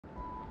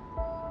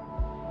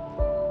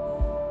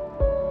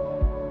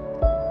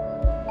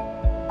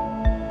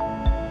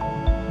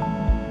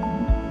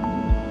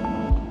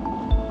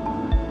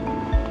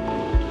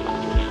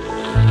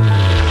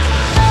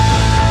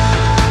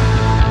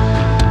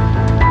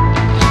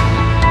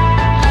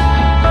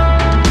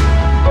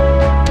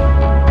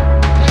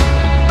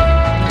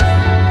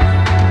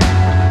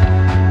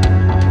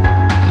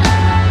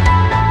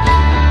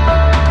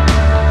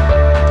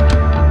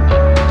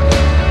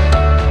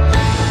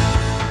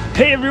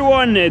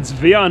everyone, it's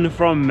Vian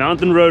from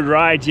Mountain Road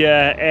Ride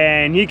here,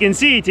 and you can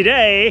see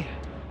today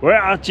we're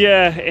out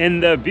here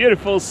in the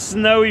beautiful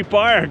snowy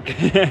park.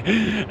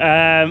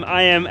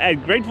 I am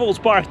at Great Falls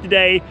Park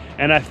today,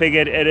 and I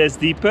figured it is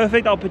the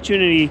perfect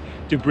opportunity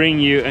to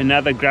bring you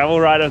another gravel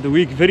ride of the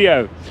week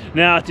video.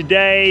 Now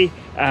today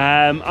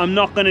I'm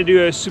not going to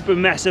do a super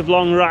massive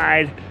long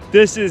ride.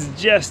 This is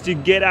just to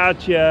get out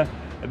here.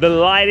 The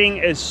lighting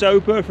is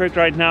so perfect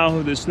right now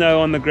with the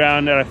snow on the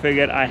ground that I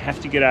figured I have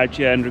to get out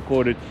here and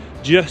record it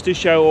just to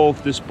show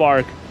off this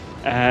park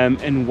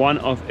and one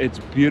of its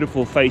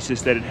beautiful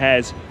faces that it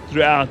has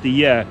throughout the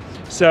year.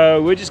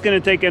 So we're just going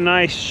to take a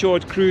nice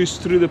short cruise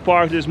through the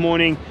park this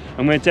morning.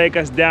 I'm going to take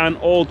us down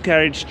Old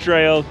Carriage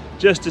Trail,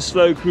 just a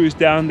slow cruise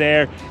down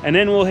there, and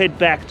then we'll head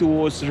back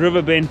towards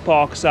Riverbend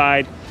Park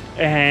side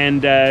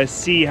and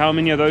see how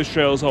many of those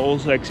trails are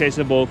also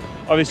accessible.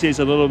 Obviously it's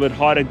a little bit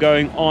harder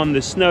going on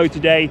the snow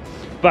today,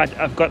 but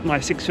I've got my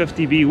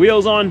 650V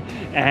wheels on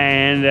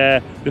and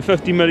the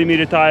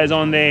 50mm tires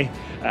on there.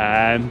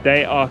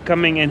 They are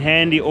coming in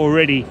handy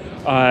already,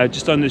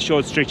 just on the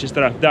short stretches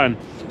that I've done.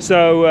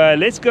 So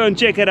let's go and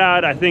check it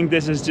out. I think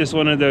this is just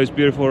one of those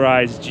beautiful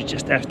rides that you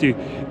just have to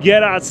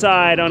get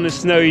outside on a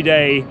snowy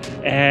day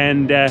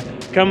and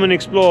come and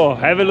explore,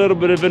 have a little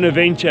bit of an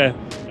adventure,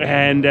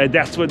 and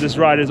that's what this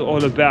ride is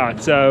all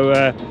about.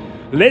 So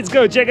let's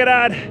go check it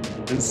out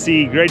and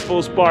see Great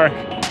Falls Park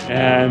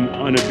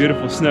on a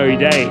beautiful snowy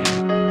day.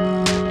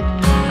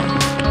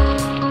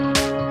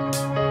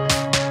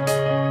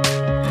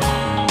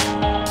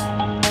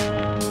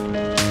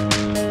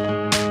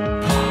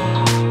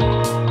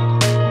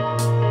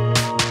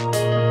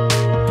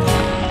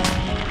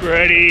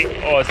 Pretty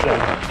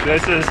awesome.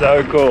 This is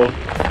so cool.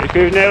 If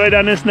you've never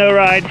done a snow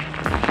ride,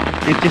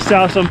 get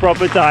yourself some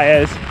proper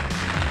tires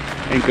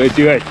and go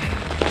do it.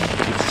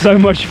 It's so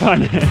much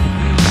fun.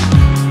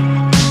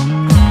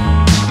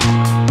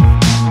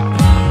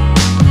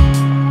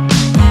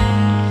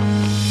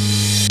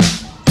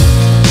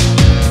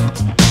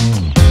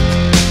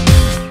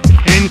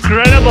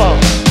 Incredible.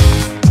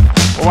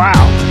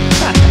 Wow.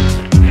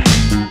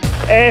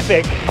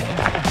 Epic.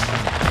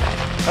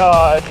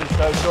 Oh, this is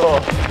so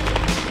cool.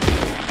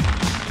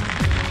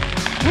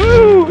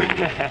 Woo!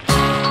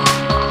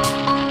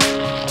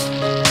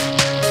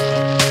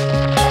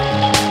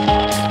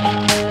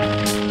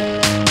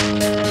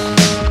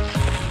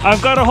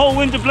 I've got a whole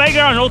winter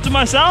playground all to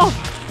myself.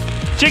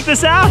 Check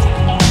this out.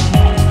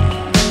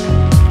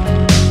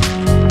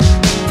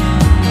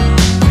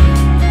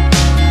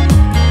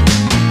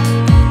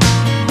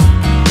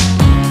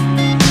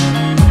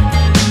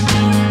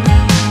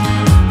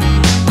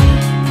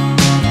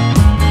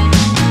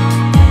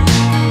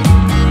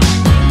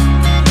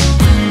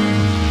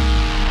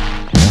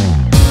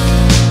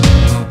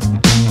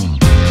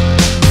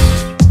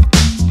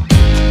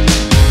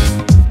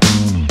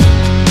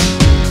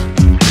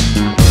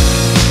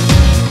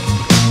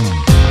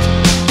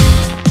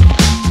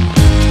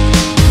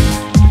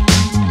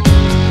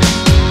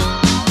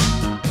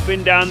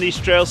 Been down these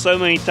trails so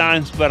many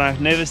times, but I've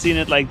never seen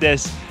it like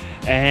this.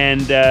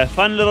 And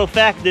fun little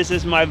fact, this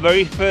is my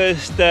very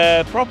first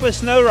proper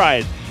snow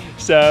ride,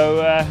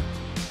 so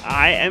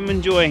I am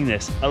enjoying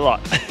this a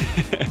lot.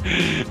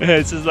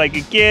 This is like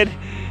a kid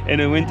in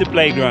a winter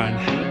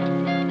playground.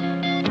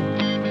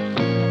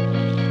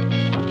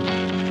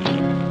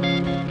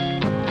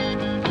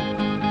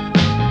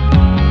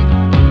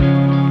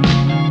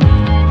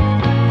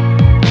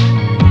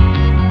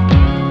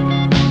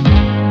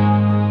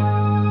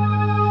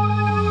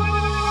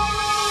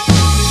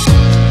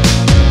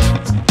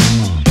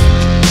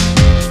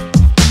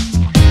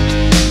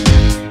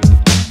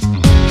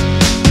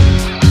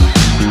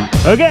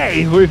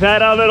 Okay, we've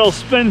had our little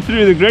spin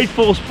through the Great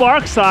Falls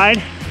Park side,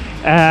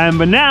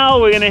 but now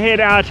we're going to head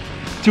out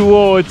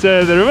towards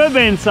the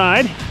Riverbend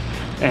side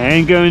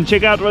and go and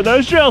check out what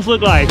those trails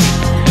look like.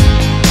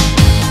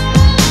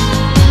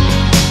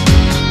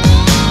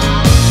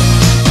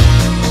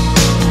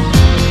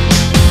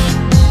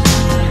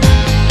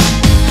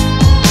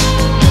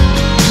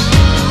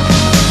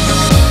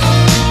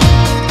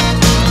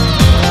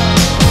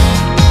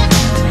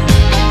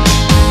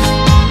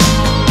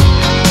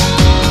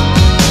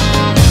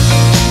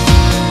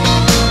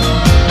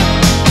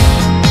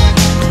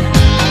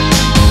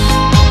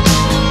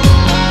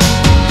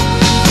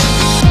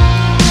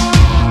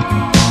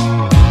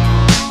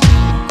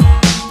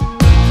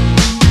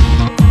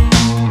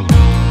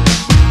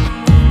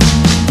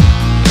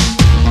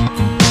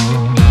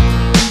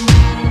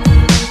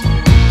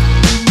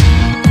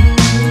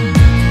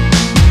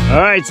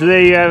 Alright, so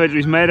there you have it.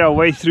 We've made our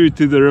way through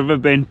to the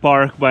Riverbend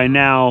Park by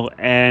now,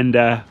 and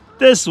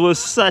this was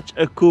such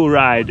a cool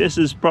ride. This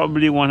is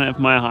probably one of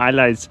my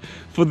highlights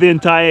for the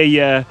entire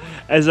year.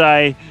 As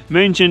I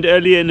mentioned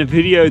earlier in the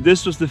video,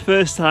 this was the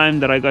first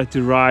time that I got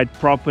to ride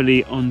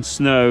properly on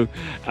snow,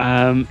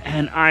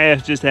 and I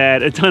have just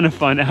had a ton of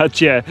fun out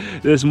here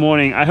this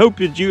morning. I hope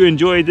that you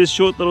enjoyed this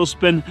short little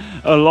spin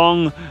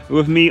along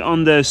with me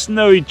on the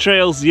snowy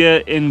trails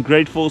here in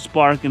Great Falls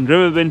Park and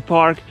Riverbend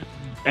Park.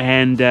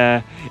 And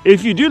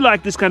if you do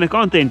like this kind of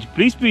content,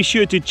 please be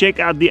sure to check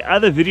out the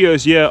other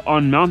videos here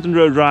on Mountain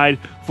Road Ride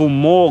for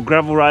more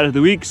Gravel Ride of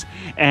the Weeks.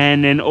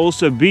 And then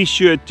also be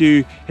sure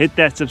to hit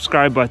that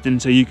subscribe button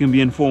so you can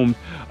be informed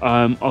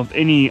of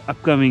any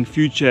upcoming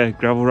future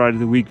Gravel Ride of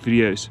the Week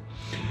videos.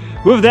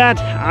 With that,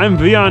 I'm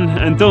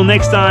Vian. Until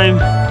next time,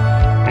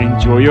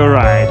 enjoy your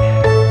ride.